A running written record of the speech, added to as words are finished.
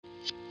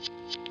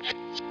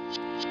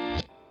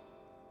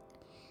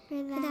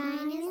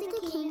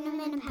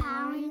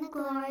power, and the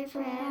glory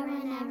forever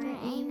and ever.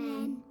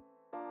 Amen.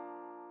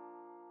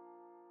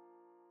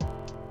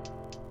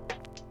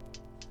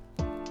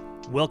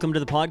 Welcome to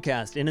the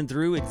podcast. In and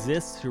Through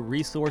exists to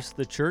resource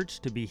the church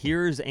to be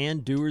hearers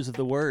and doers of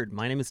the word.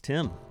 My name is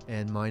Tim.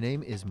 And my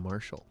name is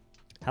Marshall.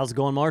 How's it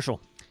going, Marshall?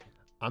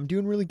 I'm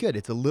doing really good.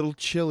 It's a little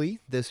chilly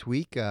this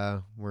week.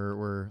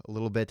 We're a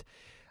little bit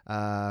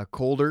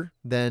colder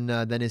than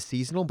is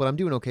seasonal, but I'm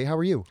doing okay. How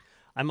are you?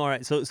 I'm all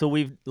right. So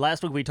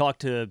last week we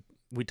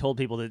told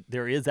people that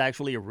there is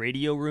actually a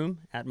radio room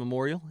at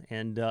Memorial,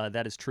 and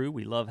that is true.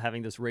 We love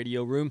having this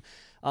radio room,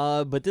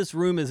 but this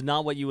room is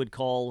not what you would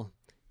call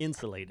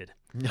insulated.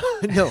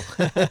 No.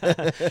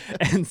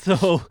 And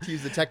so to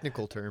use the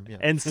technical term, yeah.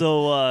 And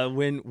so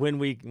when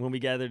we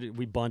gathered,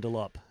 we bundle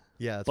up.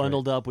 Yeah, that's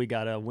bundled right. up. We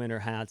got winter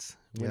hats,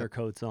 winter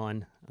coats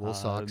on, wool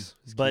socks.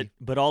 is but key.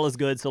 but all is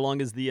good so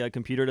long as the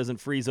computer doesn't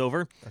freeze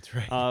over. That's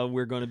right.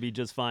 We're going to be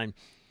just fine.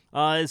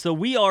 So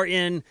we are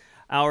in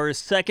our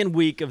second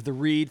week of the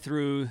read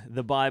through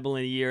the Bible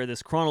in a year,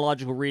 this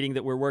chronological reading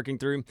that we're working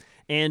through,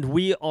 and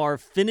we are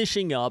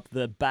finishing up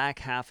the back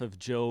half of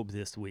Job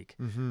this week.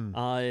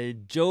 Mm-hmm.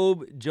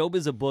 Job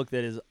is a book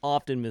that is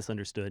often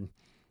misunderstood,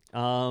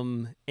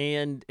 and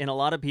a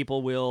lot of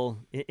people will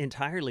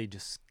entirely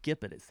just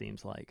skip it. It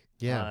seems like,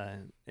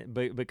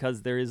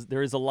 because there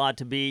is a lot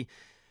to be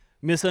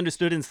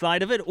misunderstood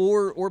inside of it,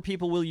 or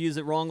people will use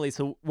it wrongly.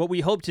 So what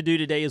we hope to do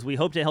today is we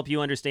hope to help you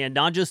understand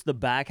not just the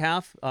back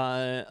half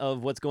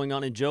of what's going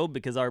on in Job,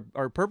 because our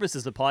purpose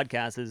as a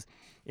podcast is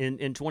in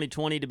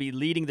 2020 to be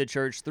leading the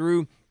church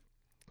through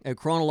a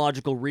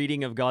chronological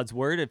reading of God's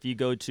Word. If you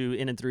go to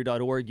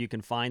inandthrough.org, you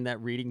can find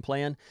that reading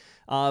plan.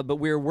 But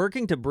we're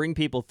working to bring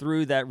people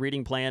through that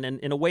reading plan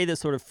in a way that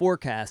sort of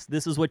forecasts,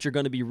 this is what you're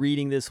going to be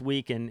reading this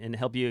week, and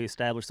help you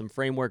establish some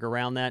framework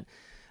around that.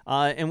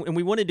 And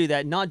we want to do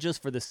that not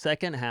just for the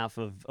second half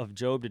of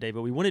Job today,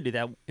 but we want to do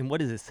that in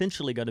what is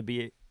essentially going to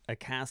be a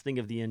casting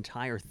of the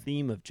entire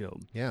theme of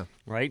Job. Yeah.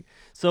 Right?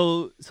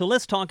 So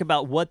let's talk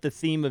about what the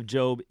theme of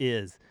Job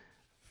is.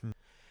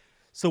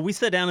 So we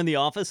sat down in the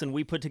office and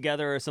we put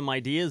together some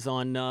ideas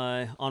on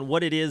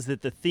what it is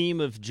that the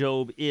theme of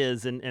Job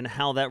is, and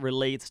how that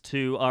relates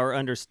to our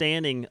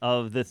understanding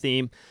of the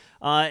theme.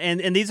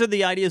 And these are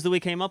the ideas that we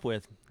came up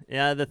with.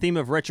 The theme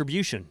of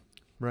retribution.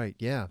 Right,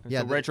 yeah.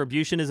 So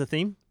retribution is a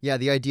theme? Yeah,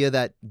 the idea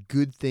that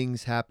good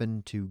things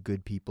happen to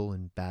good people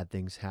and bad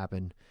things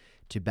happen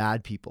to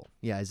bad people,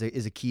 is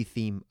a key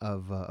theme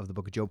of the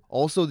book of Job.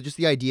 Also, just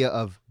the idea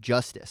of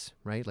justice,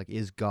 right? Like,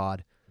 is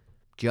God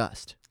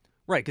just?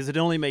 Right, because it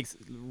only makes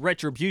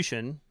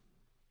retribution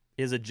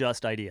is a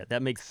just idea.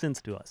 That makes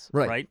sense to us,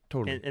 right?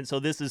 Totally. And so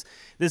this is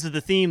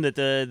the theme that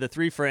the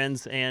three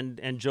friends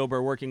and Job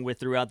are working with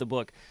throughout the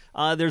book.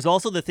 There's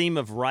also the theme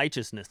of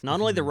righteousness, not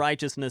only the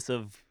righteousness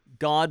of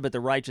God, but the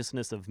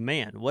righteousness of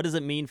man. What does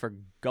it mean for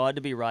God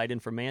to be right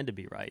and for man to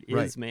be right?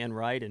 Is man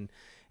right?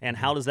 And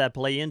how does that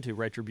play into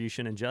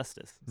retribution and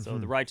justice? So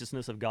the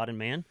righteousness of God and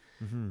man.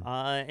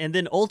 And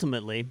then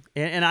ultimately,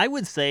 and I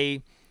would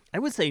say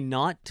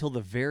not till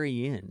the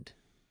very end,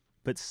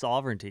 but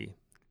sovereignty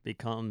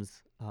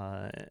becomes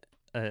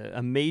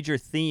a major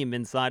theme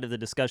inside of the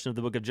discussion of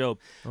the book of Job.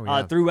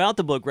 Throughout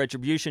the book,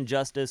 retribution,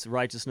 justice,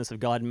 righteousness of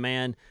God and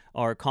man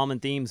are common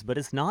themes, but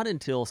it's not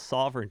until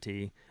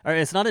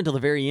the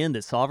very end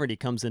that sovereignty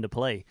comes into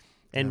play.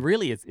 And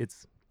really,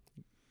 it's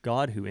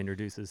God who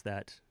introduces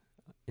that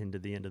into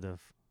the end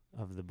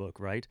of the book,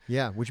 right?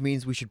 Yeah, which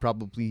means we should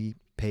probably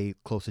pay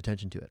close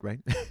attention to it, right?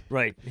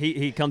 Right.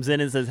 He comes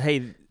in and says,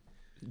 hey,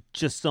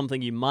 just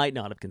something you might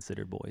not have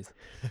considered, boys.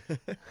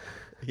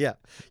 Yeah,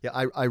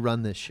 I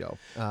run this show.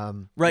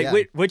 Right,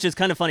 yeah. which is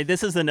kind of funny.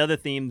 This is another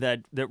theme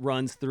that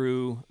runs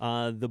through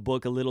the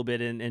book a little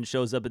bit and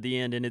shows up at the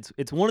end, and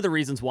it's one of the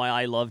reasons why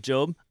I love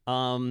Job.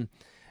 And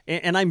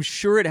I'm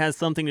sure it has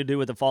something to do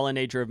with the fallen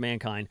nature of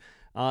mankind.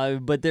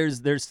 But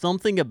there's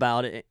something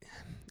about it,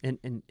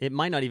 and it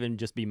might not even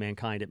just be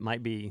mankind. It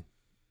might be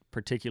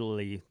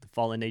particularly the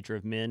fallen nature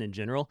of men in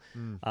general.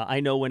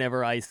 I know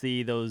whenever I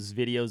see those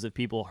videos of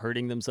people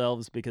hurting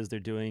themselves because they're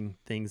doing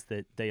things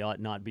that they ought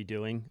not be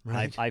doing,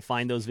 right. I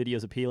find those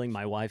videos appealing.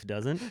 My wife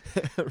doesn't.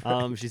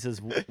 Right. She says,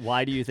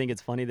 why do you think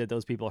it's funny that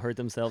those people hurt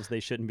themselves?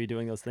 They shouldn't be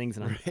doing those things.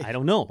 And I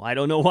don't know. I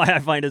don't know why I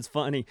find it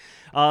funny.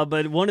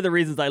 But one of the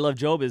reasons I love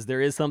Job is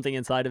there is something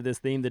inside of this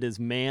theme that is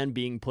man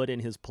being put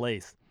in his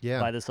place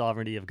by the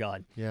sovereignty of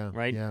God. Yeah.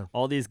 Right? Yeah.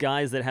 All these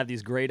guys that have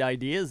these great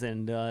ideas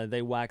and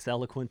they wax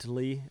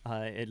eloquently,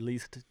 at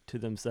least to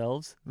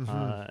themselves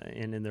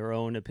and in their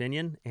own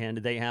opinion, and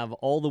they have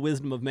all the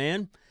wisdom of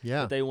man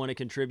that they want to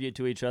contribute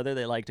to each other.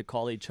 They like to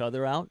call each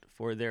other out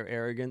for their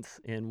arrogance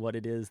in what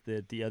it is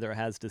that the other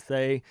has to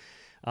say.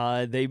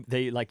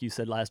 They like you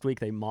said last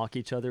week, they mock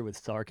each other with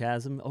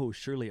sarcasm. Oh,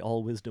 surely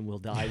all wisdom will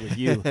die with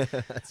you.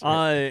 That's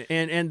right.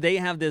 And they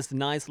have this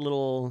nice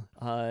little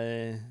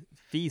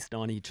feast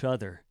on each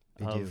other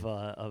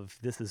of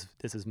this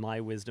is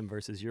my wisdom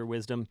versus your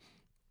wisdom.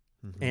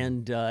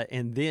 And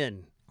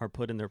then are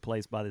put in their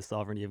place by the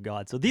sovereignty of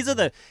God. So these are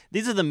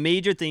the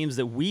major themes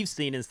that we've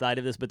seen inside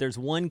of this, but there's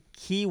one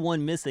key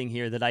one missing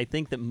here that I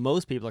think that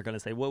most people are going to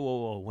say,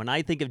 whoa. When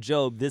I think of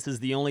Job, this is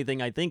the only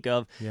thing I think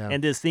of,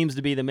 and this seems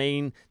to be the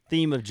main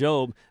theme of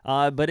Job,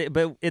 but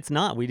it's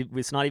not.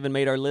 It's not even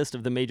made our list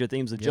of the major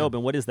themes of Job.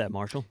 And what is that,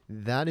 Marshall?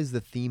 That is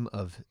the theme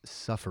of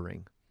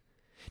suffering.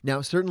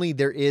 Now, certainly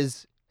there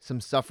is some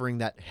suffering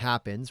that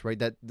happens, right?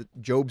 That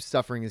Job's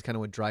suffering is kind of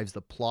what drives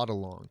the plot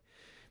along.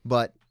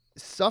 But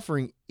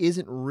suffering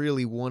isn't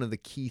really one of the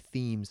key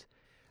themes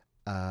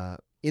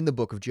in the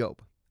book of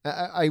Job.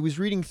 I was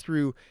reading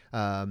through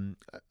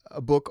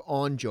a book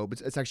on Job.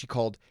 It's actually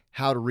called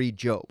How to Read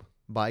Job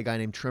by a guy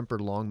named Tremper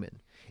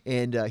Longman.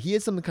 And he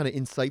had something kind of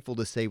insightful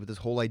to say with this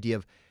whole idea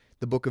of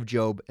the book of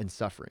Job and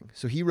suffering.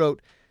 So he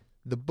wrote,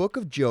 "The book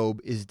of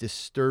Job is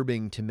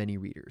disturbing to many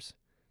readers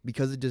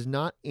because it does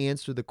not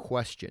answer the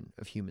question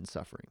of human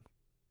suffering.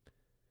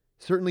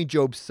 Certainly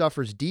Job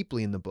suffers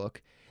deeply in the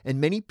book,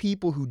 and many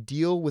people who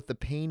deal with the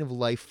pain of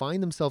life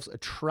find themselves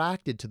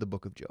attracted to the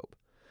book of Job.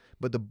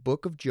 But the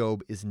book of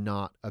Job is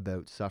not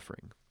about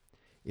suffering.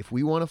 If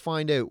we want to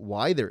find out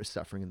why there is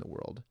suffering in the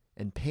world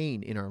and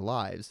pain in our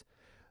lives,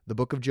 the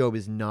book of Job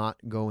is not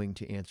going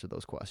to answer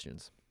those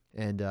questions."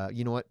 And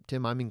you know what,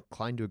 Tim? I'm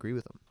inclined to agree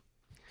with him.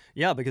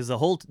 Yeah, because the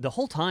whole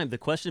time, the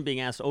question being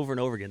asked over and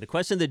over again, the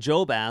question that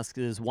Job asks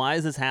is, why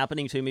is this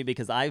happening to me?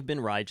 Because I've been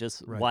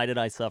righteous. Right. Why did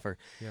I suffer?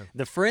 Yeah.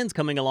 The friends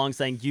coming along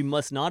saying, you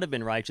must not have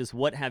been righteous.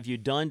 What have you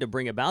done to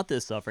bring about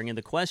this suffering? And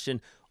the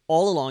question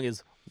all along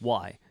is,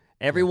 why?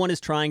 Everyone is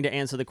trying to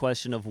answer the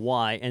question of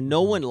why, and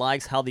no one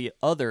likes how the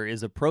other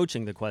is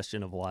approaching the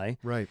question of why.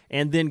 Right.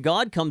 And then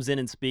God comes in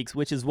and speaks,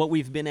 which is what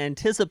we've been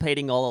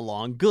anticipating all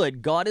along.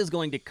 Good. God is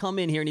going to come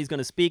in here, and he's going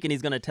to speak, and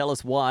he's going to tell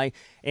us why.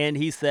 And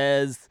he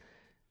says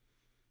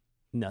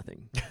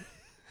nothing.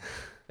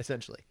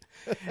 Essentially.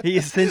 He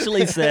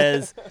essentially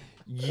says,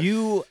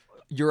 you're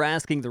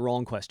asking the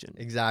wrong question.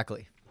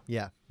 Exactly.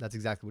 Yeah, that's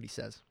exactly what he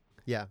says.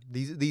 Yeah,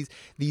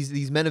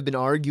 these men have been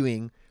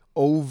arguing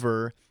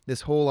over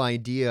this whole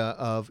idea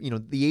of,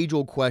 the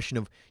age-old question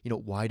of,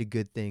 why do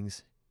good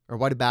things or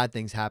why do bad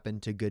things happen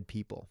to good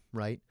people,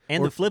 right?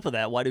 And the flip of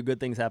that, why do good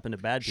things happen to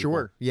bad people?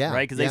 Sure, yeah.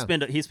 Right? Because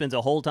he spends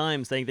a whole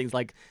time saying things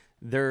like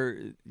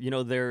their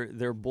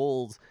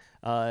bulls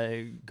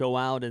go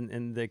out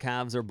and the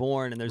calves are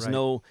born and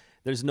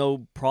there's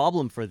no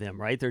problem for them,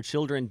 right? Their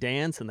children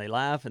dance and they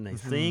laugh and they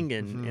sing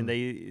and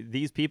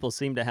these people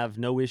seem to have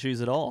no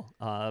issues at all.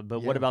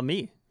 But what about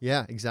me?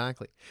 Yeah,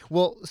 exactly.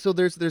 Well, so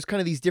there's kind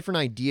of these different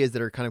ideas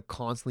that are kind of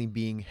constantly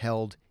being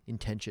held in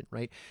tension,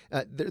 right?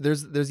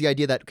 There's the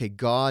idea that, okay,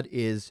 God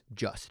is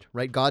just,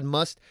 right? God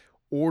must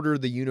order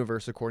the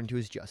universe according to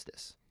his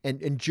justice.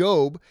 And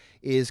Job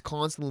is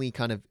constantly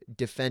kind of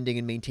defending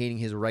and maintaining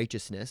his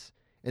righteousness.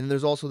 And then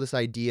there's also this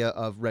idea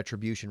of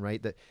retribution,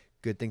 right? That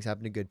good things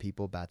happen to good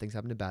people, bad things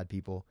happen to bad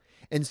people.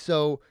 And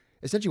so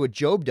essentially what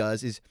Job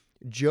does is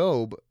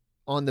Job,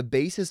 on the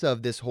basis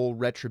of this whole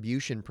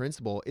retribution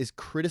principle, is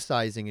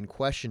criticizing and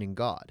questioning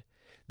God.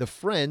 The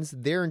friends,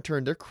 they're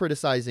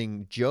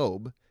criticizing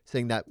Job,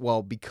 saying that,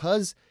 well,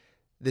 because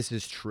this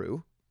is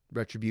true,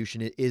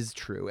 retribution is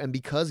true, and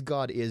because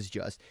God is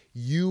just,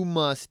 you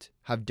must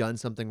have done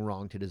something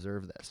wrong to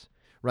deserve this,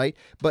 right?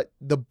 But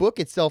the book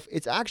itself,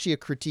 it's actually a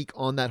critique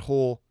on that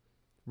whole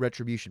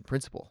retribution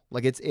principle.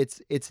 Like it's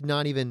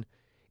not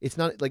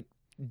like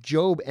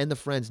Job and the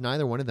friends,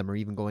 neither one of them are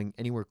even going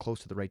anywhere close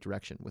to the right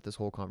direction with this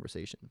whole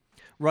conversation.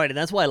 Right, and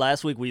that's why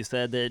last week we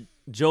said that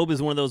Job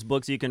is one of those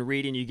books you can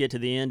read and you get to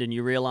the end and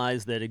you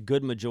realize that a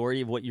good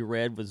majority of what you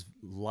read was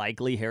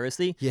likely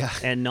heresy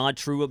and not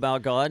true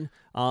about God.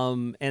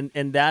 And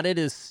that it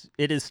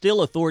is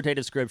still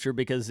authoritative scripture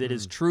because it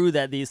is true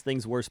that these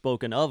things were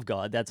spoken of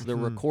God. That's the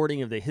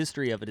recording of the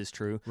history of it is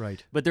true.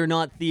 Right. But they're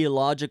not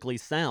theologically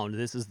sound.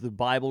 This is the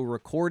Bible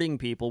recording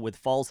people with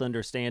false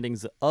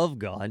understandings of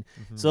God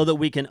so that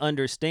we can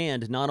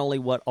understand not only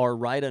what are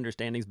right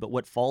understandings, but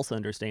what false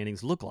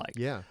understandings look like.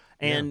 Yeah.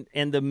 And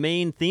the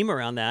main theme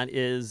around that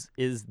is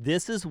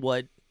this is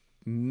what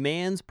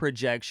man's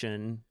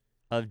projection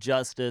of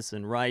justice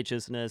and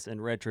righteousness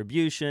and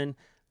retribution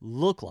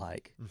look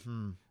like.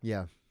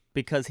 Yeah.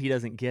 Because he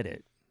doesn't get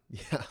it.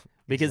 Yeah.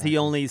 Because he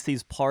only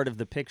sees part of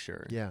the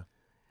picture. Yeah.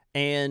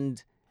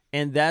 And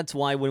that's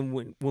why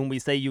when we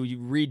say you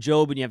read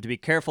Job and you have to be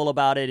careful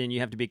about it and you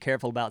have to be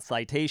careful about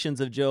citations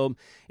of Job,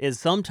 is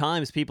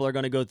sometimes people are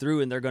going to go through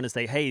and they're going to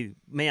say, hey,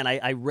 man,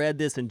 I read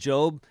this in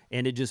Job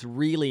and it just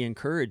really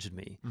encouraged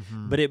me.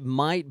 But it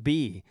might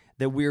be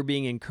that we're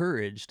being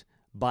encouraged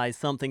by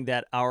something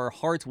that our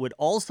hearts would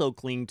also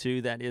cling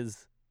to that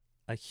is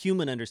a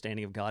human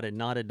understanding of God and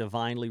not a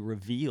divinely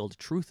revealed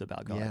truth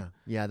about God.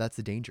 Yeah, that's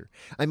the danger.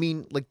 I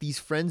mean, like these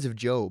friends of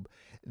Job,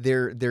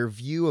 their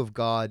view of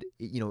God,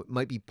 it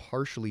might be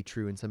partially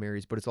true in some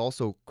areas, but it's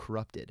also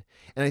corrupted.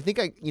 And I think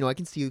I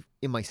can see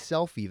in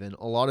myself even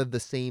a lot of the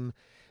same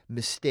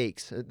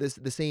mistakes,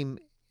 the same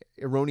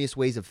erroneous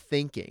ways of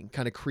thinking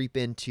kind of creep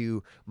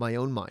into my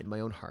own mind,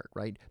 my own heart,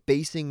 right?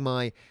 Basing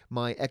my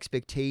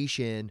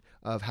expectation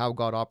of how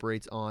God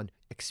operates on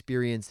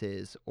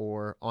experiences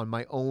or on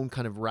my own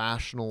kind of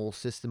rational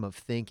system of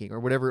thinking or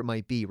whatever it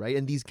might be, right?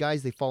 And these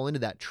guys, they fall into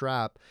that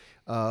trap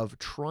of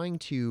trying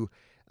to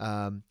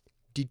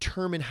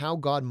determine how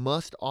God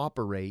must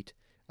operate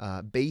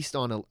based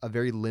on a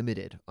very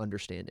limited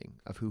understanding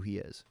of who he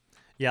is.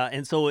 Yeah,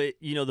 and so,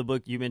 the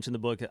book, you mentioned the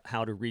book,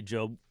 How to Read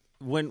Job.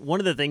 One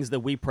of the things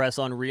that we press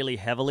on really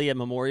heavily at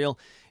Memorial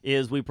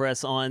is we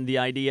press on the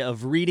idea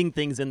of reading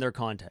things in their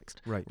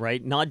context,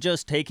 right? Not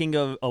just taking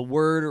a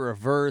word or a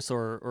verse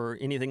or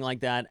anything like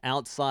that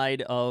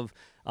outside of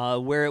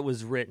where it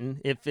was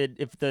written. If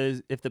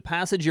the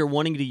passage you're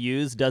wanting to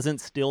use doesn't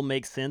still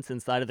make sense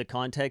inside of the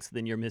context,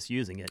 then you're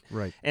misusing it.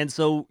 Right. And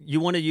so you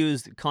want to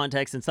use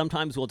context, and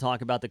sometimes we'll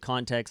talk about the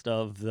context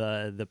of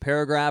the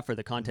paragraph or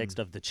the context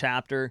of the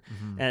chapter.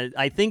 And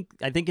I think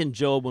in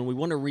Job, when we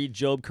want to read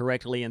Job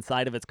correctly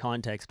inside of its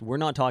context, we're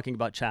not talking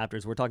about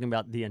chapters. We're talking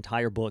about the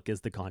entire book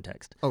is the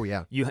context. Oh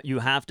yeah. You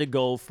have to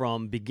go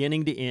from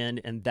beginning to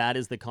end, and that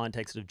is the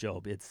context of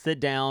Job. It's sit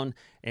down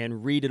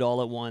and read it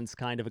all at once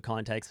kind of a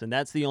context, and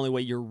that's the only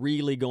way you're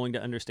really going to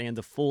understand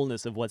the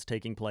fullness of what's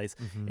taking place.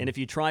 And if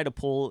you try to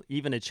pull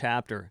even a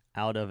chapter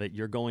out of it,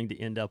 you're going to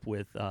end up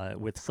with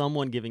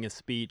someone giving a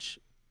speech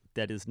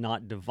that is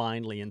not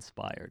divinely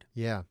inspired.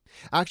 Yeah.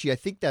 Actually, I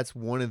think that's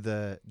one of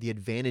the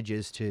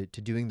advantages to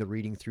doing the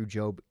reading through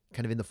Job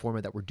kind of in the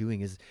format that we're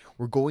doing is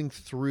we're going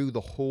through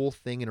the whole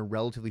thing in a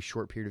relatively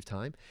short period of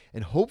time.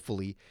 And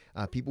hopefully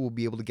people will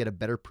be able to get a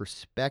better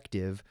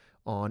perspective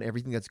on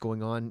everything that's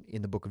going on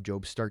in the book of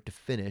Job, start to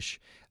finish,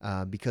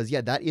 because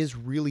that is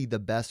really the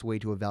best way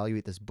to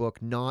evaluate this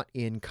book, not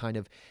in kind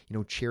of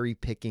cherry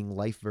picking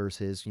life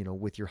verses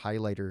with your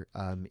highlighter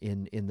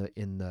in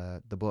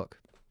the book.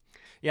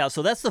 Yeah,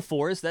 so that's the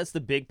forest. That's the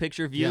big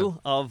picture view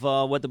of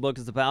what the book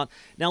is about.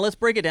 Now let's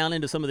break it down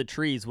into some of the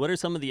trees. What are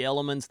some of the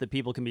elements that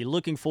people can be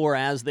looking for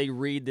as they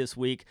read this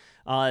week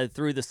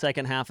through the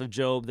second half of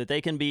Job, that they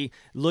can be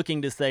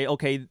looking to say,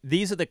 okay,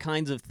 these are the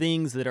kinds of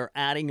things that are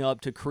adding up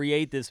to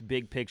create this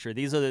big picture.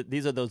 These are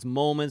those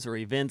moments or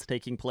events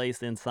taking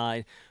place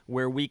inside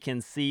where we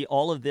can see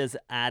all of this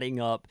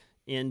adding up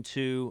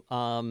into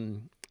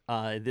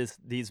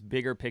these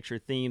bigger picture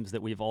themes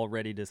that we've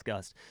already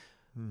discussed.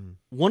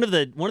 One of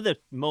the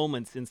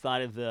moments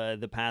inside of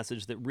the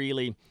passage that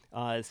really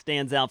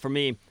stands out for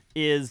me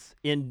is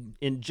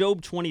in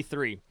Job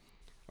 23.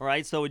 All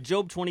right, so in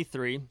Job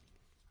 23,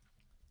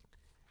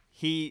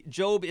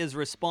 Job is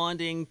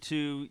responding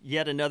to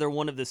yet another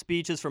one of the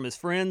speeches from his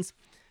friends,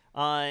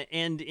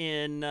 and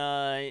in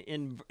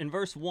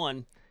verse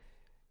 1,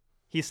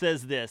 he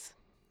says this: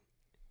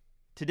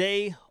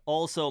 "Today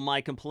also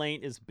my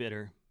complaint is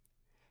bitter.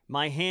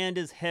 My hand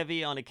is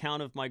heavy on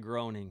account of my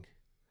groaning.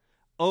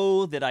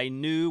 Oh, that I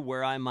knew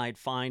where I might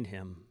find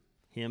him,"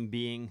 him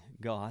being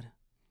God,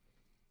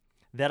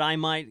 "that I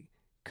might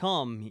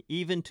come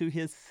even to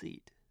his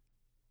seat.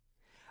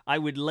 I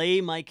would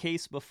lay my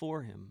case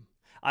before him.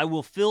 I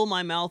will fill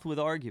my mouth with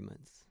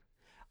arguments.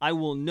 I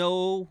will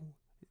know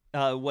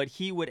what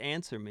he would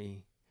answer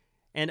me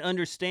and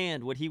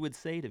understand what he would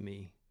say to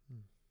me.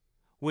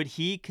 Would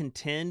he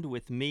contend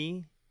with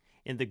me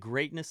in the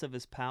greatness of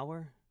his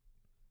power?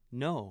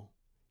 No,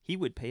 he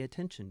would pay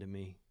attention to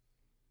me.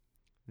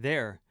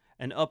 There,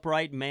 an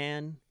upright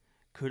man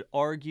could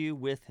argue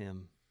with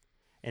him,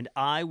 and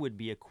I would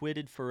be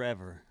acquitted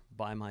forever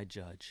by my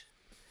judge."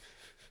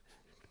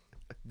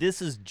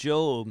 This is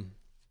Job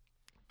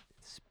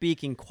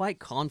speaking quite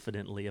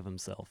confidently of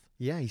himself.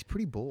 Yeah, he's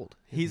pretty bold.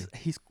 He's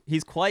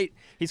quite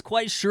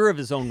sure of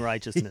his own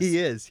righteousness. He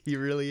is. He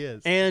really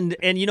is. And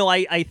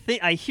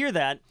I hear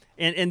that,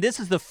 and this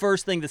is the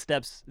first thing this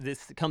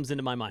comes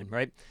into my mind,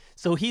 right?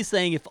 So he's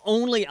saying, if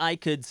only I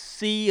could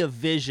see a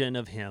vision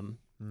of him,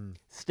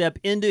 step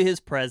into his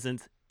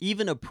presence,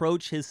 even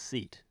approach his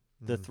seat,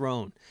 the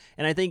throne.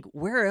 And I think,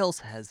 where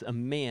else has a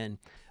man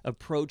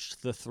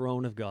approached the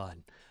throne of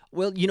God?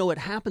 Well, it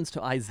happens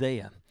to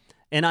Isaiah.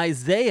 And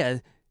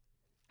Isaiah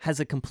has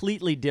a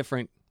completely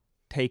different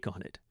take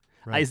on it.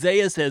 Right.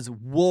 Isaiah says,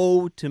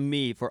 "Woe to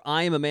me, for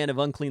I am a man of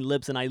unclean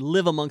lips, and I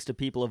live amongst a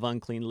people of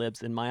unclean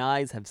lips, and my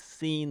eyes have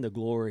seen the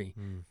glory,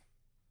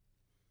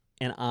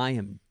 and I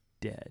am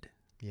dead."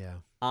 Yeah.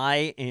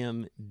 I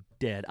am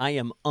dead. I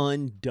am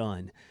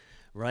undone,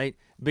 right?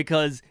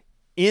 Because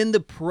in the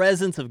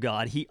presence of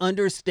God, he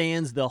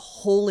understands the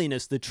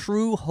holiness, the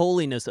true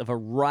holiness of a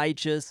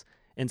righteous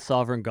and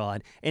sovereign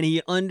God. And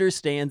he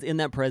understands in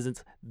that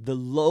presence the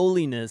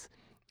lowliness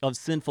of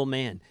sinful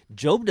man.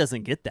 Job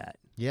doesn't get that.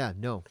 Yeah,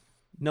 no.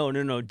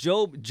 No.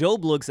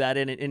 Job looks at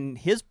it, and in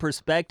his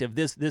perspective,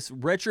 this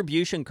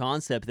retribution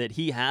concept that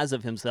he has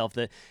of himself,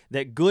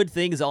 that good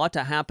things ought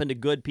to happen to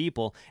good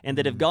people, and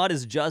that if God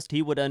is just,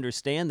 he would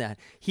understand that.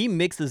 He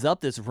mixes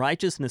up this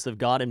righteousness of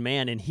God and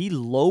man, and he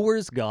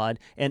lowers God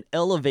and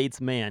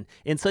elevates man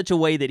in such a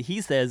way that he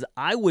says,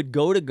 I would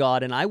go to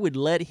God and I would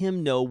let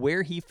him know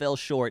where he fell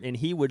short, and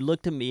he would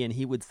look to me and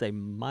he would say,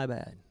 my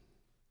bad.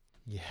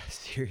 Yeah,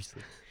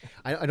 seriously.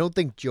 I don't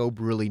think Job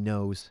really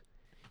knows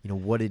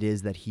what it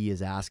is that he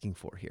is asking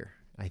for here.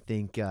 I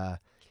think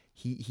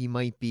he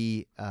might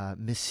be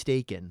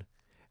mistaken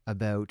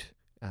about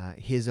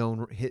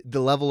the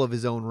level of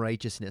his own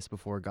righteousness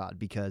before God,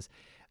 because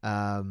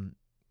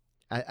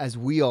as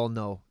we all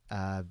know,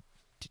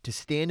 to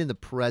stand in the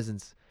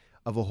presence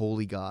of a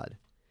holy God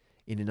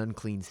in an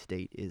unclean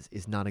state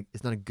is not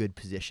a good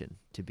position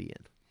to be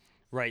in.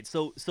 Right.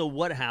 So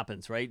what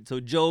happens, right?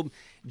 So Job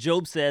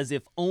says,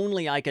 if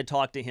only I could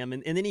talk to him.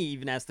 And then he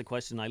even asked the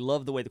question, I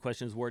love the way the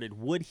question is worded,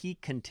 would he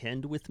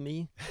contend with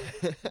me?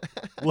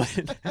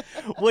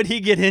 would he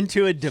get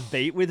into a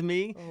debate with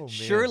me? Oh, man.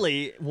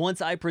 Surely,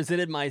 once I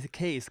presented my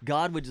case,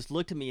 God would just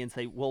look to me and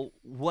say, well,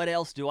 what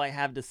else do I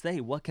have to say?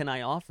 What can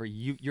I offer?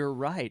 You're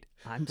right.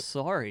 I'm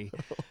sorry.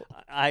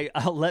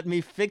 I'll let me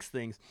fix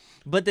things.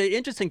 But the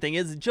interesting thing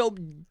is Job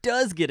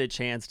does get a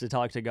chance to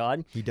talk to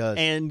God. He does.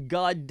 And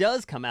God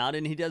does come out,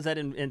 and he does that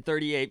in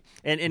 38.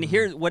 And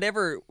here,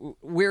 whatever,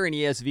 we're an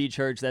ESV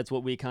church, that's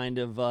what we kind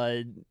of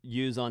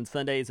use on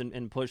Sundays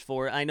and push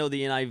for. I know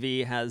the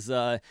NIV has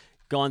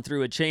gone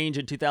through a change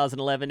in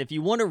 2011. If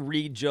you want to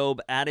read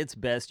Job at its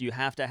best, you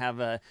have to have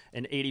an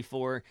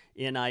 84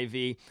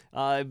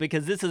 NIV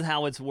because this is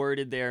how it's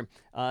worded there.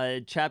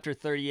 Chapter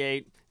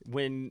 38,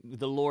 when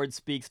the Lord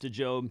speaks to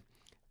Job,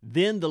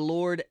 then the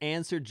Lord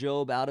answered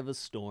Job out of a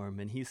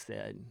storm, and he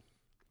said,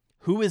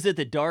 who is it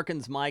that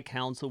darkens my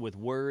counsel with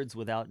words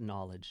without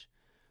knowledge?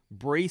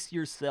 Brace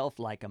yourself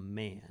like a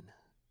man.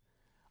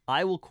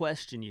 I will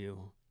question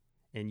you,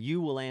 and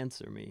you will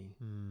answer me.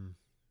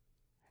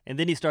 And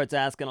then he starts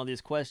asking all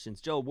these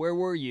questions. Job, where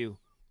were you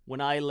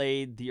when I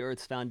laid the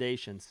earth's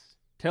foundations?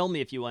 Tell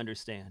me if you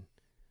understand.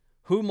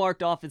 Who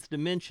marked off its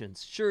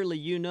dimensions? Surely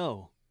you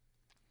know.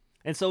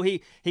 And so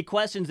he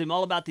questions him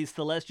all about these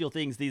celestial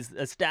things, these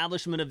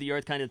establishment of the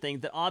earth kind of things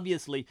that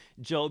obviously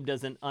Job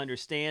doesn't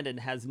understand and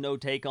has no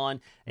take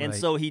on. And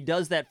so he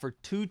does that for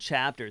 2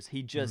 chapters.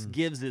 He just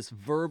gives this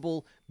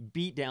verbal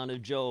beatdown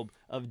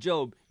of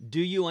Job, do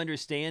you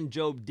understand?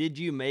 Job, did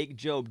you make?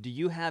 Job, do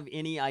you have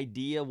any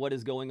idea what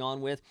is going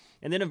on with?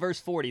 And then in verse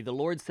 40, the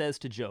Lord says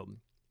to Job,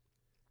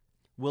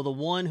 will the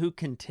one who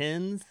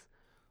contends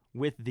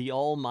with the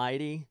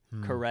Almighty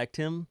correct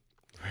him?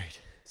 Right.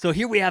 So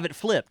here we have it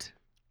flipped.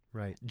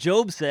 Right.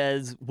 Job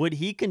says, would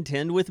he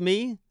contend with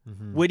me?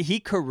 Would he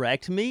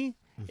correct me?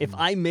 If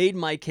I made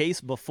my case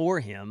before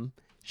him,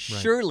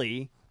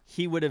 surely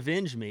he would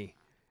avenge me.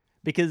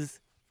 Because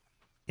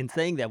in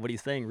saying that, what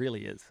he's saying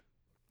really is,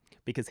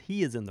 because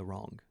he is in the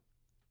wrong,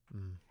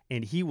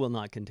 and he will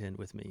not contend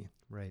with me.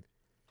 Right.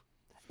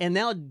 And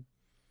now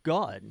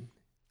God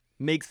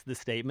makes the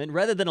statement,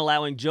 rather than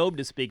allowing Job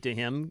to speak to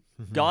him,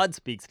 God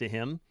speaks to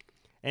him,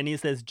 and he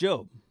says,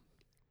 Job,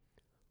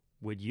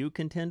 would you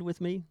contend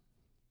with me?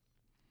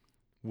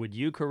 Would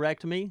you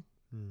correct me?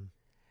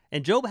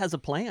 And Job has a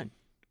plan.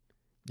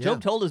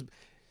 Job told us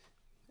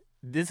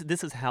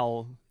this is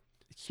how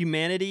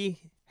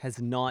humanity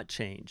has not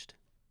changed.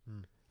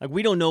 Like,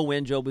 we don't know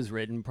when Job was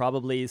written,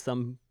 probably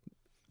some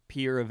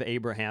peer of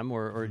Abraham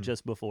or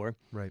just before.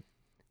 Right.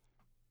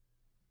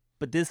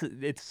 But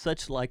it's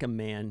such like a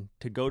man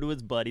to go to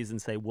his buddies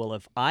and say, well,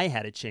 if I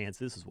had a chance,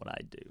 this is what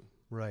I'd do.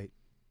 Right.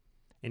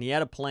 And he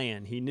had a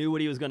plan. He knew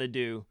what he was going to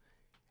do.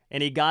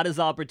 And he got his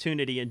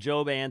opportunity, and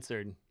Job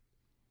answered,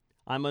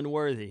 I'm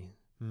unworthy.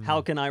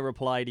 How can I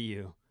reply to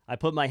you? I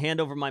put my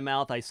hand over my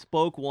mouth. I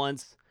spoke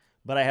once,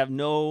 but I have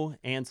no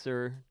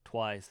answer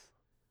twice.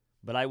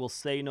 But I will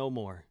say no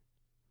more.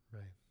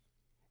 Right.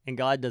 And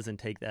God doesn't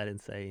take that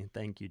and say,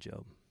 thank you,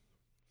 Job.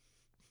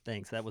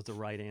 Thanks, that was the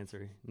right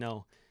answer.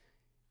 No.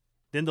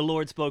 Then the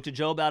Lord spoke to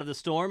Job out of the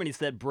storm, and he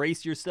said,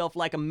 brace yourself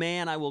like a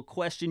man. I will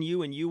question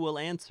you, and you will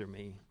answer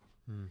me.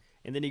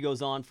 And then he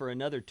goes on for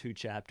another 2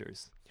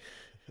 chapters.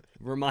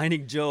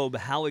 Reminding Job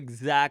how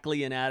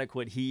exactly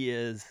inadequate he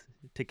is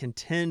to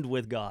contend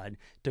with God,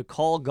 to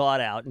call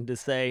God out and to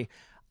say,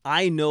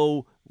 I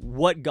know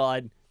what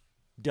God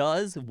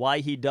does, why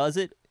he does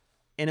it.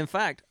 And in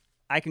fact,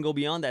 I can go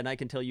beyond that and I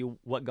can tell you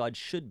what God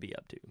should be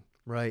up to.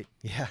 Right.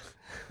 Yeah.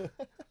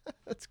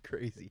 That's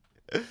crazy.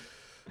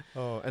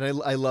 Oh, and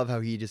I love how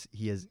he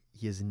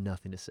has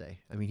nothing to say.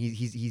 I mean,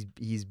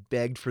 he's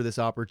begged for this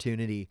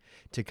opportunity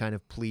to kind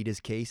of plead his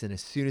case, and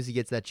as soon as he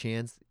gets that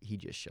chance, he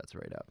just shuts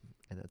right up.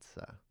 And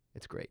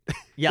it's great.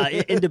 Yeah,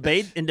 in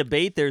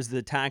debate, there's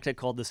the tactic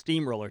called the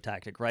steamroller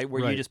tactic, right?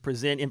 Where you just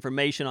present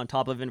information on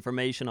top of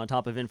information on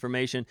top of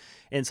information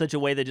in such a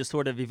way that just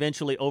sort of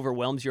eventually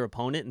overwhelms your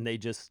opponent and they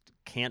just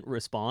can't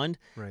respond.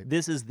 Right.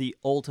 This is the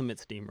ultimate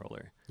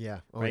steamroller.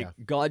 Yeah. Oh, right?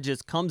 yeah. God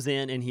just comes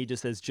in and he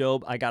just says,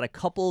 Job, I got a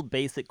couple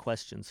basic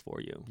questions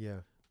for you. Yeah.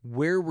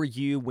 Where were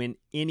you when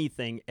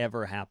anything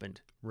ever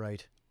happened?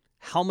 Right.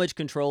 How much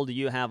control do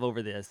you have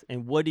over this?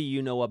 And what do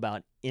you know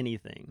about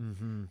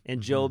anything? And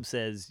Job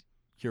says,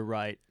 you're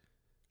right.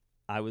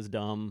 I was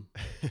dumb.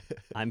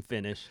 I'm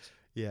finished.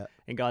 Yeah.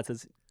 And God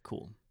says,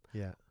 cool.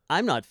 Yeah.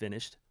 I'm not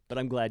finished, but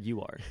I'm glad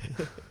you are.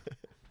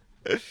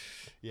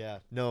 Yeah.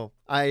 No,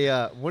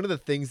 I one of the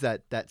things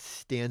that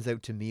stands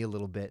out to me a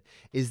little bit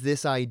is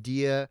this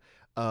idea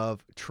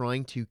of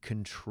trying to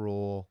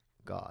control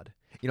God.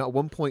 You know, at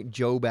one point,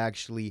 Job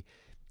actually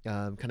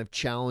kind of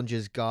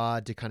challenges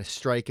God to kind of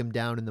strike him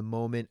down in the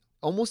moment,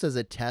 almost as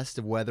a test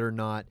of whether or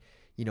not,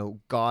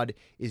 God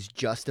is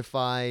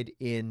justified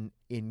in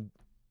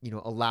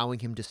allowing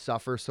him to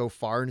suffer so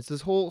far. And it's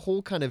this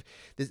whole kind of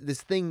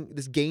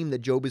this game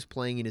that Job is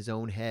playing in his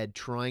own head,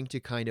 trying to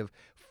kind of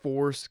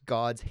force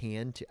God's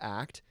hand to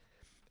act.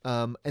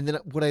 And then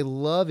what I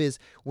love is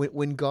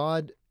when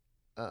God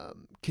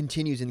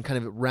continues in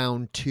kind of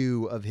round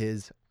 2 of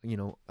his,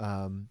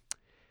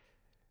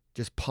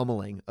 just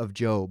pummeling of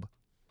Job,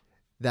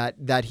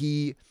 that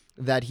he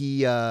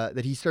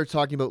starts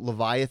talking about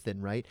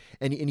Leviathan, right?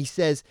 And he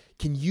says,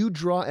 "Can you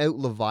draw out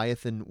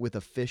Leviathan with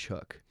a fish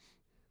hook?"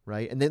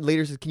 Right? And then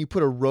later says, "Can you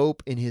put a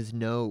rope in his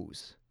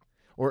nose?"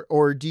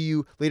 Or do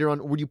you, later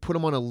on, would you put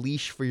him on a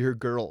leash for your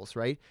girls,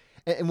 right?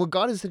 And what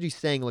God is essentially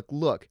saying, like,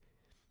 look,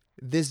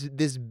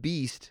 this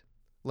beast,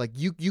 like,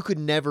 you could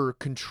never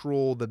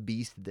control the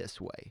beast this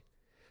way.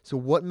 So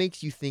what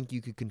makes you think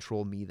you could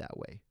control me that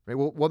way, right?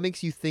 What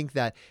makes you think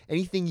that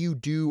anything you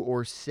do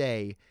or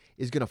say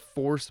is going to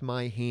force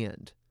my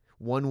hand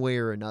one way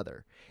or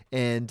another?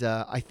 And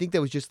I think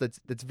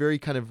that's very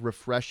kind of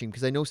refreshing,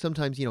 because I know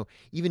sometimes,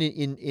 even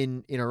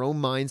in our own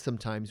minds,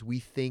 sometimes we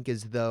think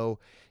as though,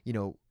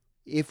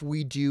 if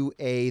we do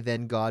A,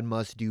 then God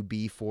must do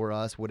B for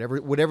us,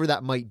 whatever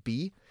that might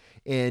be.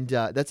 And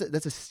that's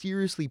a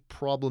seriously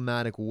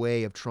problematic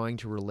way of trying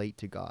to relate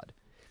to God.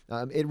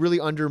 It really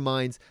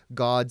undermines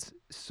God's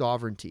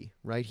sovereignty,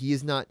 right? He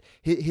is not,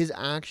 his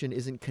action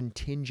isn't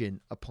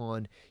contingent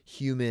upon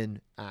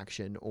human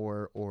action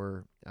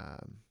or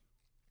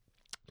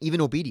even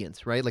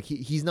obedience, right? Like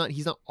he's not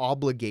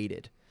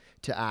obligated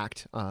to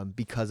act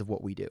because of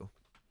what we do.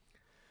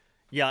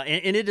 Yeah,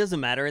 and it doesn't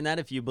matter in that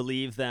if you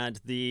believe that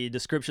the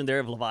description there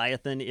of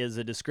Leviathan is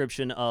a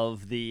description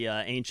of the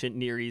ancient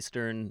Near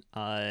Eastern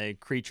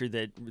creature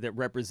that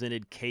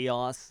represented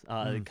chaos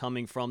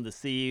coming from the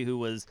sea, who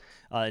was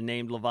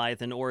named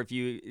Leviathan, or if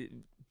you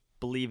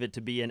believe it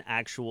to be an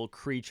actual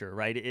creature,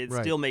 right? It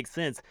still makes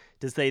sense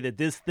to say that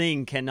this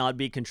thing cannot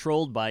be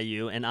controlled by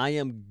you, and I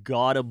am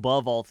God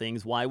above all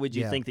things. Why would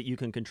you think that you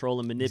can control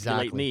and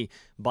manipulate me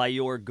by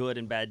your good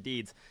and bad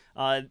deeds?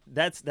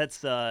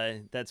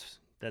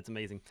 That's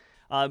amazing.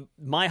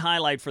 My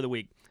highlight for the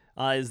week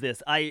is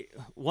this.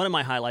 One of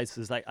my highlights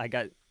is I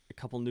got a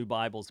couple new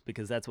Bibles,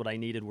 because that's what I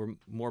needed, were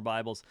more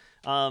Bibles.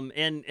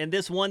 And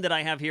this one that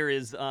I have here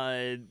is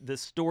the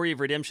Story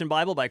of Redemption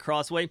Bible by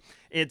Crossway.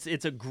 It's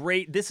a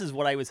great, this is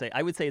what I would say.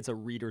 I would say it's a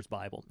reader's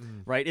Bible,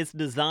 right? It's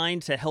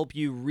designed to help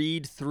you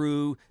read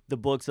through the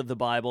books of the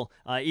Bible.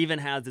 Even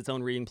has its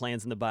own reading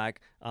plans in the back.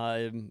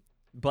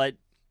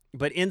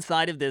 But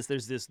inside of this,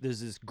 there's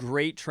this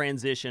great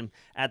transition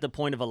at the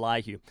point of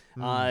Elihu.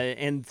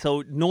 And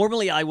so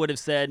normally I would have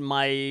said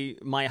my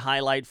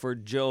highlight for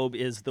Job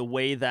is the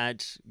way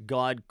that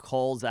God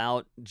calls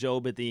out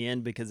Job at the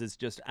end, because it's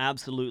just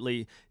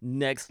absolutely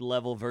next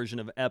level version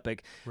of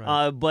epic.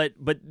 Right. But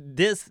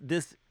this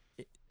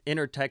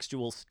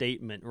intertextual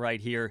statement right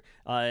here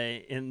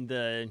in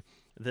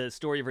the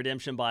Story of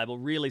Redemption Bible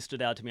really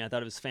stood out to me. I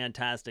thought it was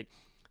fantastic.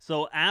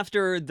 So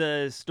after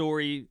the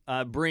story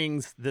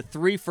brings the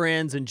 3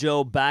 friends and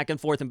Job back and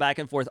forth,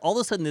 all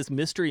of a sudden this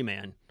mystery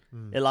man,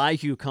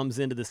 Elihu, comes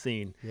into the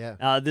scene.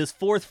 Yeah. This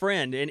 4th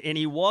friend, and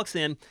he walks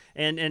in,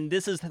 and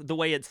this is the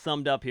way it's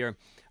summed up here.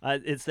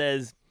 It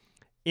says,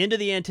 "Into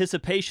the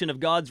anticipation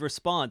of God's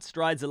response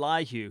strides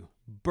Elihu,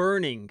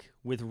 burning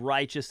with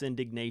righteous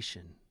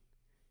indignation.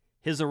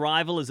 His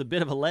arrival is a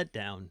bit of a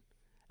letdown,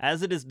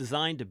 as it is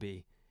designed to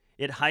be.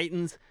 It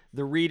heightens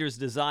the reader's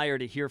desire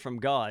to hear from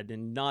God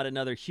and not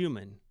another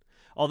human.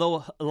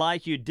 Although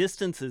Elihu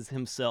distances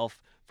himself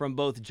from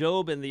both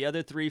Job and the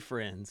other 3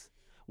 friends,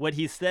 what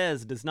he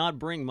says does not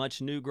bring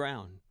much new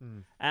ground.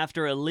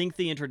 After a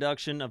lengthy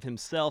introduction of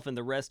himself in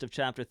the rest of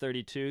chapter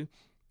 32,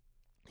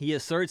 he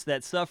asserts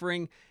that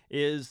suffering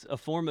is a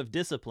form of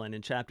discipline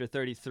in chapter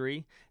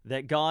 33,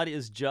 that God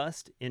is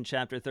just in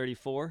chapter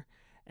 34,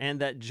 and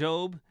that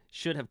Job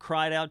should have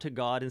cried out to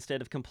God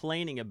instead of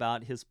complaining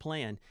about his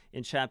plan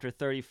in chapter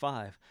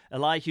 35.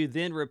 Elihu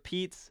then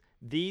repeats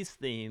these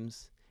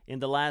themes in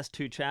the last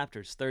 2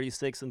 chapters,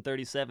 36 and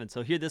 37.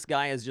 So here this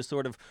guy has just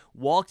sort of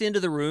walked into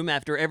the room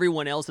after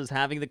everyone else is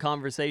having the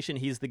conversation.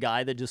 He's the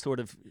guy that just sort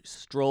of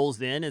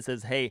strolls in and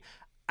says, "Hey,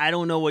 I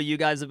don't know what you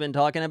guys have been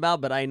talking about,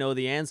 but I know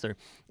the answer."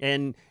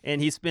 And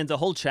he spends a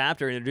whole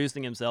chapter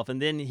introducing himself,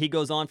 and then he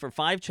goes on for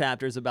 5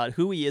 chapters about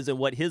who he is and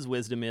what his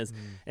wisdom is.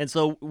 And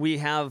so we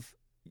have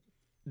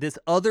this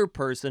other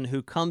person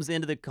who comes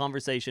into the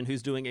conversation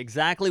who's doing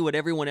exactly what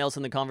everyone else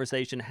in the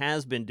conversation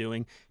has been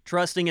doing,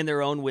 trusting in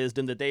their own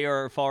wisdom that they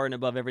are far and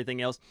above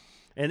everything else.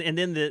 And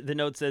then the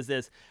note says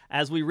this: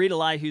 as we read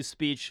Elihu's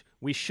speech,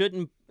 we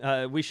should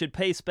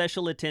pay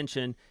special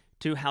attention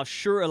to how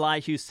sure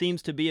Elihu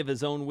seems to be of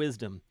his own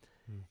wisdom.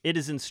 It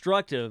is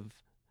instructive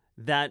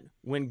that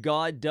when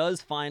God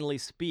does finally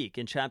speak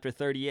in chapter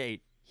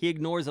 38, he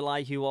ignores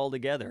Elihu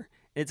altogether.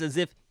 It's as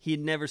if he had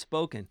never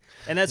spoken.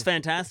 And that's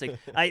fantastic.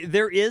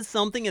 There is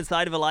something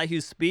inside of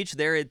Elihu's speech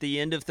there at the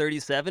end of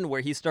 37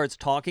 where he starts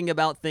talking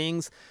about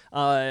things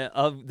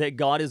that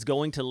God is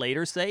going to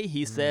later say.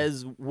 He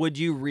says, would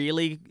you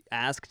really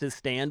ask to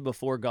stand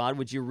before God?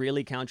 Would you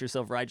really count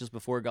yourself righteous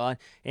before God?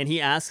 And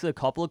he asks a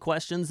couple of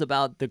questions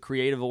about the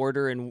creative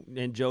order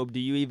and Job, do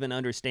you even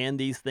understand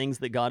these things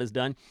that God has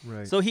done?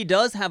 Right. So he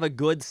does have a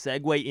good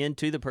segue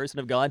into the person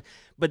of God,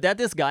 but that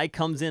this guy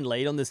comes in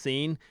late on the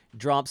scene,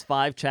 drops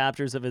 5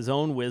 chapters of his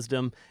own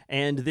wisdom,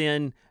 and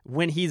then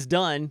when he's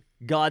done,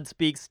 God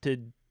speaks to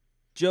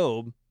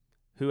Job,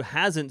 who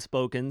hasn't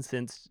spoken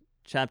since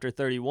chapter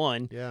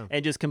 31,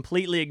 and just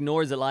completely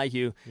ignores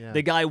Elihu. Yeah.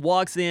 The guy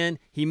walks in,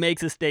 he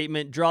makes a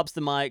statement, drops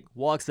the mic,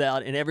 walks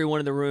out, and everyone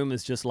in the room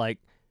is just like,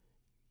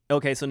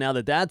 okay, so now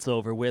that that's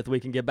over with, we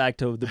can get back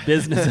to the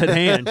business at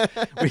hand.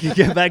 We can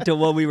get back to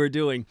what we were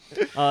doing.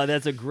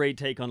 That's a great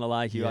take on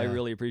Elihu. Yeah. I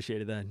really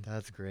appreciated that.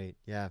 That's great.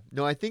 Yeah.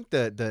 No, I think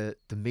the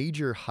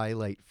major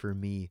highlight for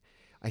me,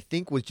 I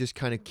think, was just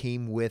kind of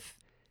came with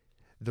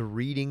the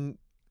reading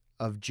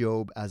of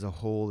Job as a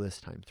whole this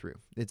time through.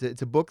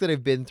 It's a book that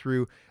I've been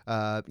through,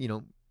 a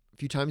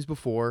few times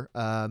before,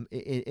 and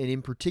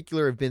in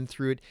particular, I've been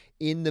through it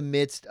in the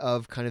midst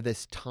of kind of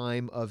this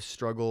time of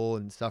struggle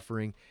and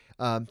suffering,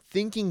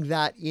 thinking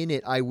that in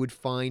it I would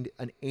find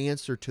an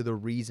answer to the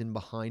reason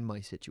behind my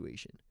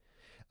situation.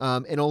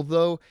 And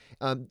although,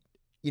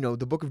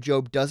 the book of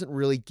Job doesn't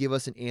really give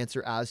us an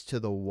answer as to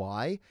the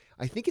why,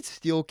 I think it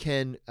still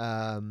can.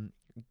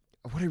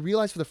 What I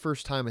realized for the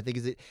first time, I think,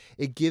 is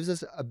it gives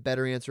us a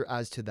better answer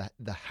as to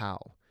the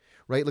how,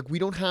 right? Like, we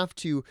don't have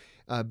to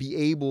be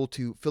able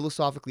to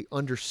philosophically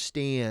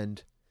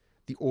understand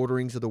the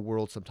orderings of the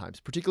world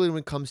sometimes, particularly when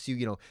it comes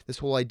to, this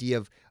whole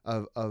idea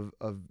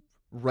of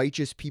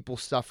righteous people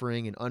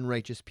suffering and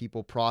unrighteous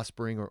people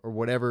prospering or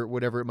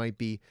whatever it might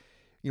be.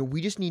 We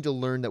just need to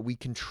learn that we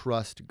can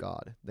trust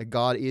God, that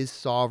God is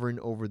sovereign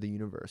over the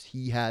universe.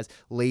 He has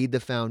laid the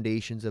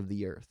foundations of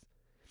the earth.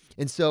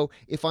 And so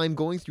if I'm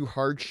going through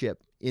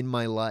hardship in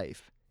my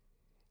life,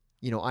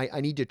 I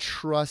need to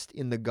trust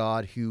in the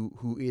God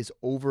who is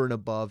over and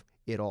above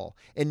it all,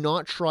 and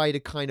not try to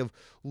kind of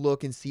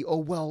look and see,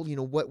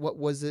 what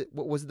was it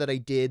that I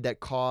did that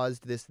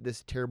caused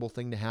this terrible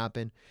thing to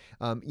happen?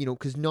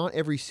 Because not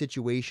every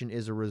situation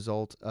is a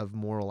result of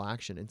moral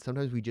action. And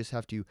sometimes we just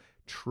have to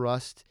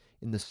trust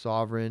in the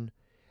sovereign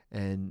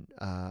and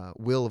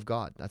will of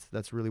God.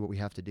 That's really what we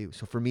have to do.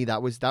 So for me,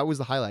 that was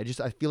the highlight.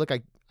 I feel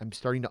like I'm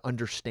starting to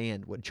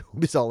understand what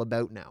Job is all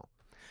about now.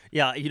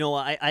 Yeah,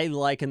 I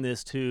liken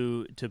this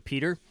to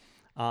Peter,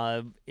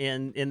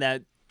 in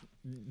that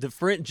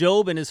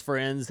Job and his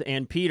friends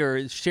and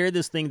Peter share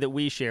this thing that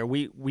we share.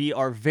 We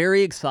are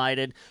very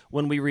excited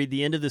when we read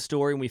the end of the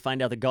story and we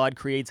find out that God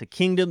creates a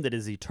kingdom that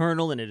is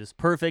eternal and it is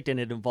perfect and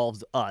it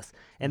involves us.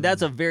 And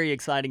that's a very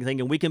exciting thing.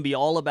 And we can be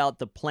all about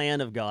the plan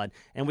of God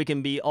and we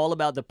can be all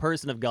about the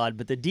person of God,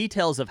 but the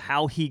details of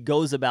how he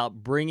goes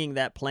about bringing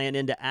that plan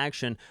into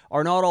action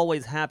are not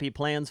always happy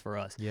plans for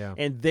us. Yeah.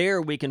 And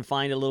there we can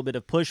find a little bit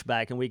of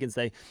pushback and we can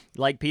say,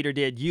 like Peter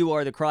did, you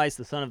are the Christ,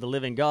 the Son of the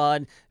living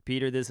God.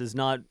 Peter, this is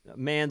not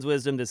man's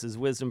wisdom, this is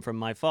wisdom from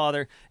my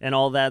Father, and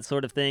all that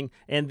sort of thing.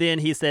 And then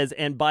he says,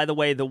 and by the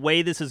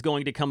way this is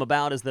going to come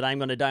about is that I'm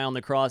going to die on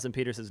the cross. And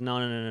Peter says,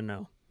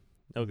 no.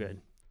 No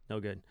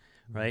good.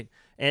 Right?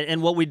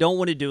 And what we don't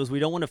want to do is we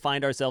don't want to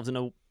find ourselves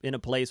in a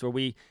place where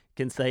we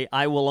can say,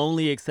 I will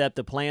only accept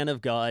the plan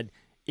of God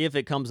if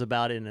it comes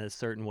about in a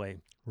certain way.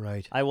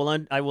 Right. I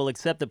will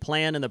accept the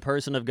plan and the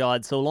person of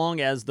God so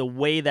long as the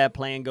way that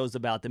plan goes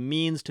about, the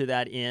means to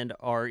that end,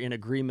 are in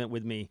agreement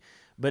with me.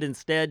 But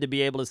instead to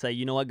be able to say,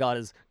 you know what, God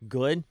is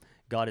good,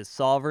 God is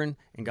sovereign,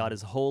 and God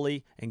is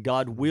holy, and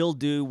God will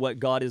do what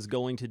God is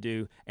going to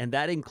do. And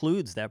that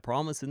includes that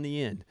promise in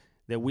the end,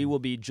 that we will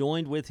be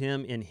joined with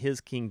him in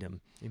his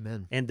kingdom.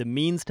 Amen. And the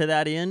means to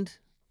that end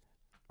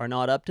are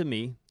not up to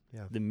me.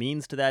 Yeah. The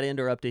means to that end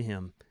are up to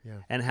him. Yeah.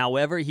 And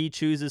however he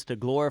chooses to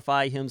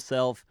glorify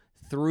himself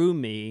through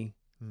me,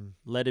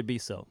 let it be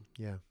so.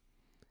 Yeah.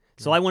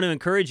 So I want to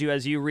encourage you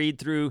as you read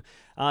through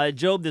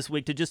Job this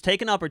week to just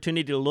take an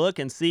opportunity to look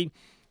and see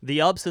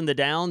the ups and the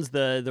downs,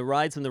 the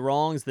rights and the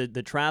wrongs, the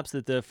traps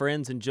that the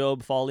friends in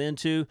Job fall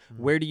into.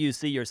 Where do you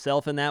see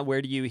yourself in that?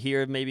 Where do you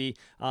hear maybe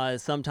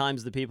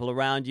sometimes the people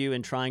around you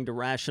and trying to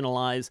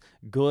rationalize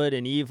good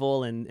and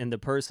evil and the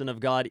person of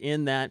God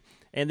in that?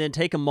 And then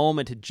take a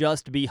moment to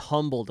just be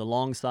humbled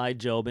alongside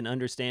Job and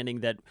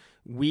understanding that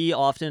we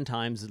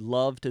oftentimes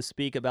love to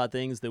speak about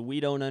things that we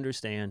don't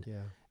understand. Yeah.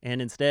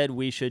 And instead,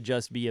 we should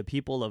just be a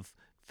people of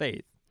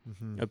faith,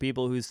 a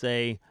people who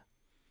say,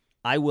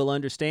 I will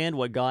understand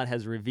what God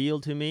has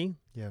revealed to me.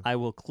 Yeah. I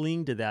will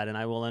cling to that, and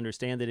I will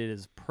understand that it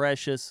is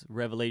precious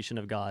revelation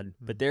of God.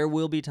 But there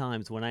will be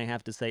times when I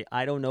have to say,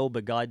 I don't know,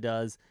 but God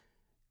does,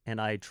 and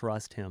I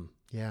trust him.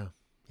 Yeah.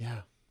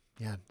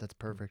 That's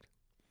perfect.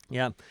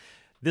 Yeah.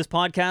 This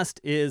podcast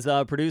is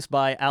produced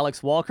by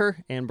Alex Walker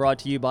and brought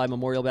to you by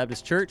Memorial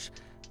Baptist Church.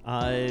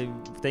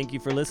 Thank you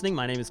for listening.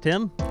 My name is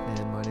Tim.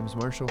 And my name is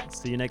Marshall.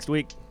 See you next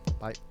week.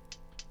 Bye.